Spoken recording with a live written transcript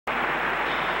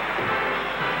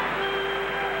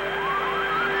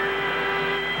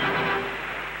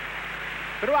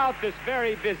Throughout this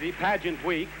very busy pageant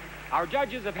week, our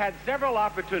judges have had several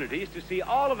opportunities to see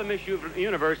all of the Miss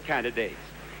Universe candidates.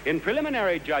 In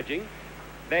preliminary judging,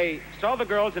 they saw the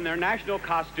girls in their national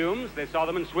costumes, they saw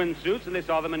them in swimsuits, and they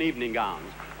saw them in evening gowns.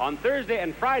 On Thursday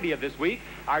and Friday of this week,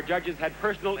 our judges had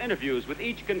personal interviews with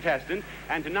each contestant,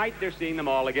 and tonight they're seeing them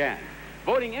all again.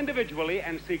 Voting individually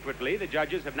and secretly, the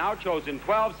judges have now chosen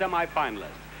 12 semifinalists.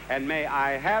 And may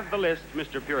I have the list,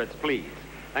 Mr. Puritz, please?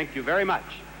 Thank you very much.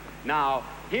 Now,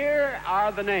 here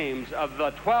are the names of the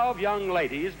 12 young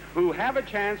ladies who have a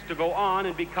chance to go on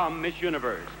and become Miss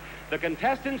Universe. The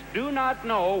contestants do not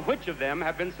know which of them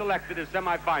have been selected as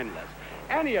semifinalists.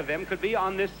 Any of them could be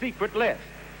on this secret list.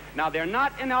 Now, they're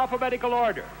not in alphabetical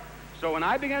order. So when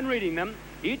I begin reading them,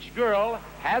 each girl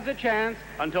has a chance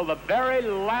until the very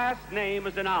last name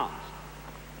is announced.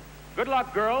 Good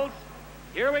luck, girls.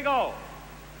 Here we go.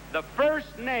 The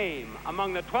first name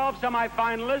among the 12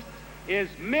 semifinalists is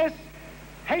Miss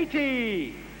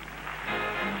Haiti.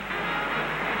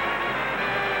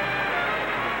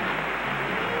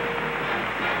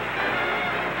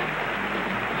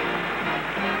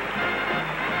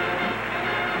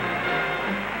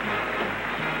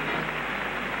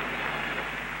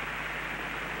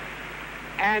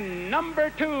 And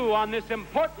number 2 on this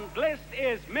important list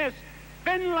is Miss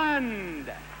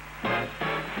Finland.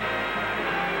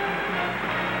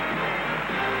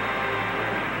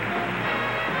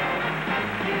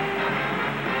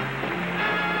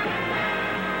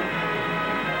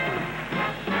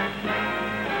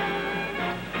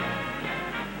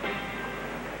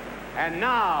 And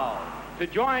now, to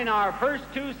join our first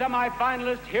 2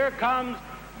 semifinalists, here comes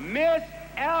Miss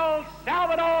El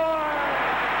Salvador.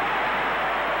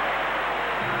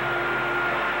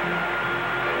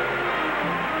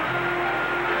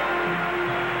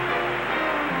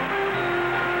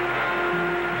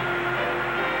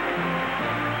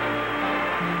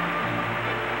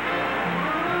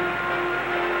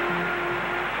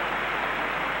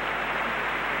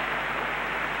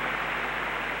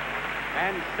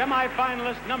 And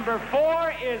semifinalist number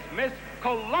 4 is Miss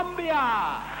Colombia.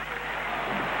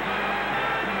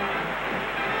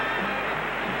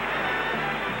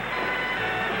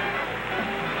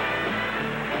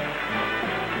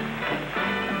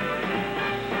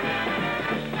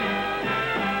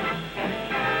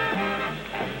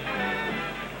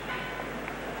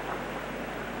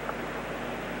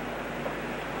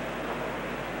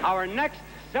 Our next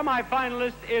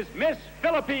semifinalist is Miss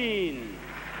Philippines.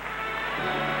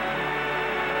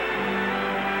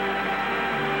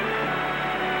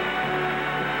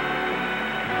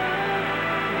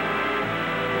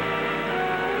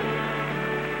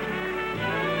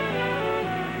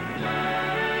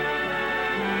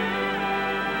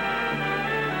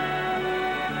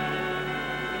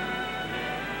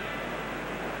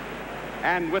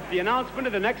 And with the announcement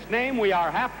of the next name, we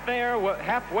are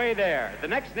halfway there. The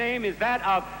next name is that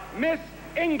of Miss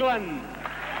England.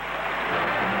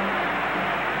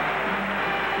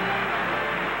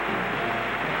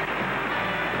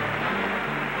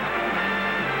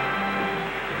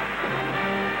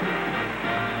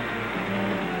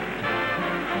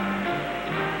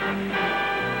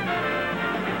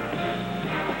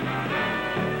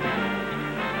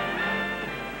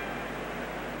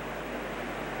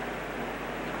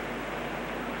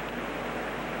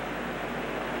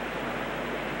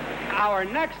 Our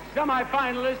next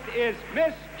semifinalist is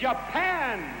Miss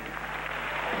Japan.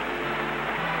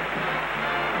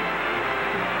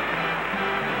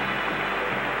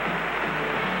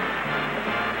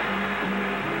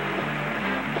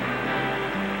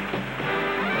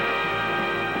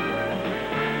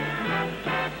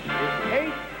 The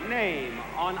 8th name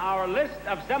on our list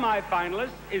of semifinalists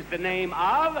is the name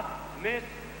of Miss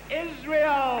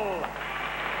Israel.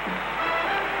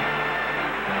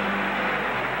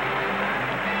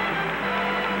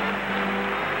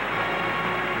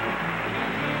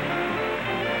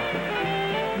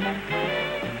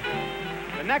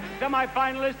 The next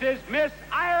semifinalist is Miss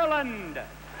Ireland.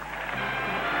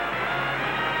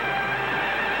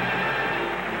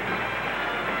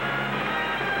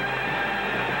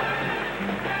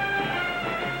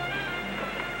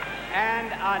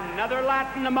 And another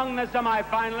Latin among the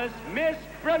semifinalists, Miss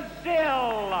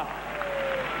Brazil.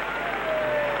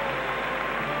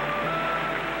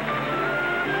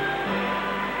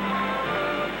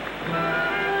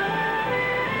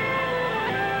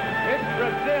 Miss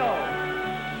Brazil.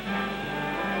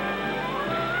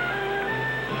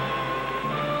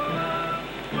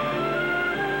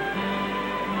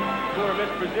 Poor Miss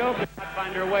Brazil could not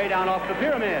find her way down off the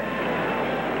pyramid.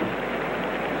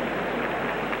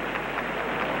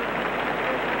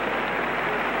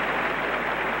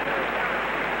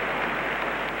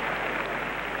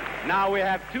 Now we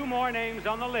have two more names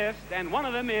on the list, and one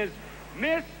of them is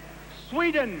Miss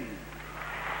Sweden.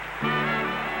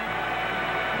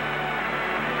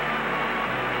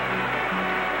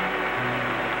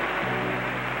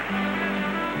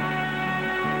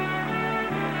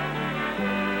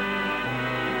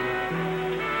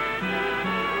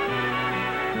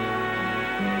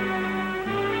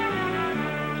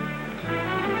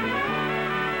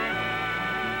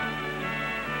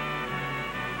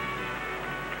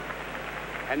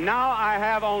 And now I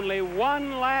have only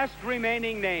one last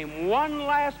remaining name, one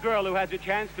last girl who has a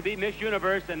chance to be Miss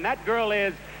Universe, and that girl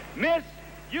is Miss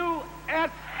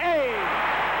USA.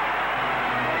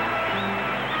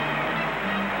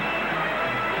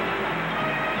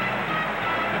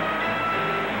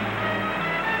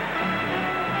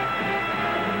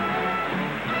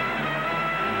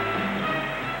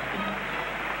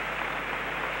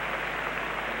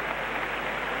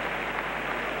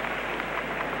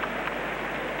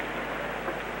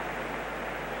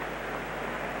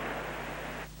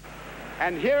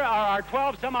 And here are our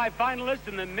 12 semifinalists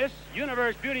in the Miss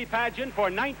Universe Beauty Pageant for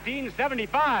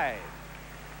 1975.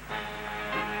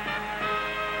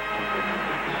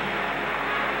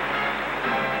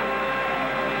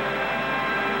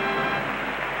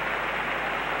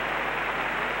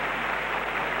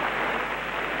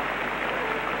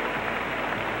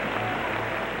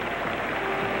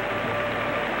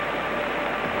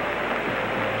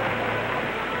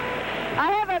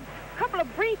 I have a couple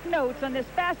of brief notes on this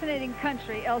fascinating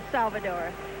country, El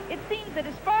Salvador. It seems that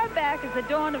as far back as the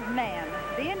dawn of man,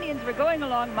 the Indians were going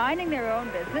along minding their own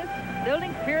business,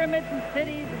 building pyramids and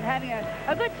cities and having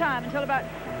a good time until about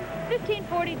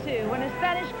 1542, when a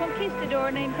Spanish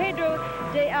conquistador named Pedro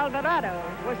de Alvarado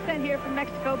was sent here from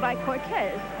Mexico by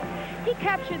Cortez. He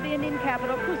captured the Indian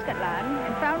capital, Cuscatlan,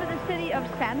 and founded the city of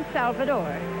San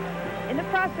Salvador. In the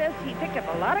process, he picked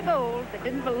up a lot of gold that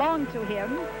didn't belong to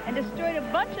him and destroyed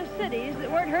a bunch of cities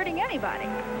that weren't hurting anybody.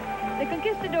 The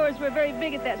conquistadors were very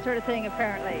big at that sort of thing,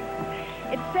 apparently.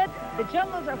 It's said the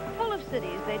jungles are full of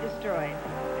cities they destroyed.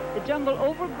 The jungle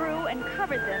overgrew and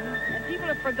covered them, and people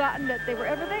have forgotten that they were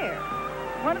ever there.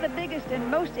 One of the biggest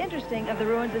and most interesting of the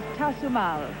ruins is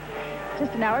Tazumal,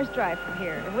 just an hour's drive from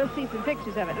here, and we'll see some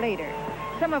pictures of it later.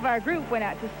 Some of our group went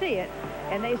out to see it,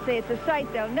 and they say it's a sight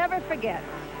they'll never forget.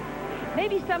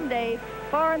 Maybe someday,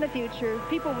 far in the future,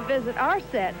 people will visit our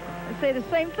set and say the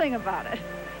same thing about it.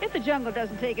 If the jungle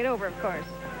doesn't take it over, of course.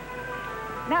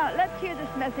 Now, let's hear this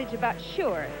message about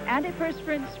Sure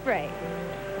antiperspirant spray.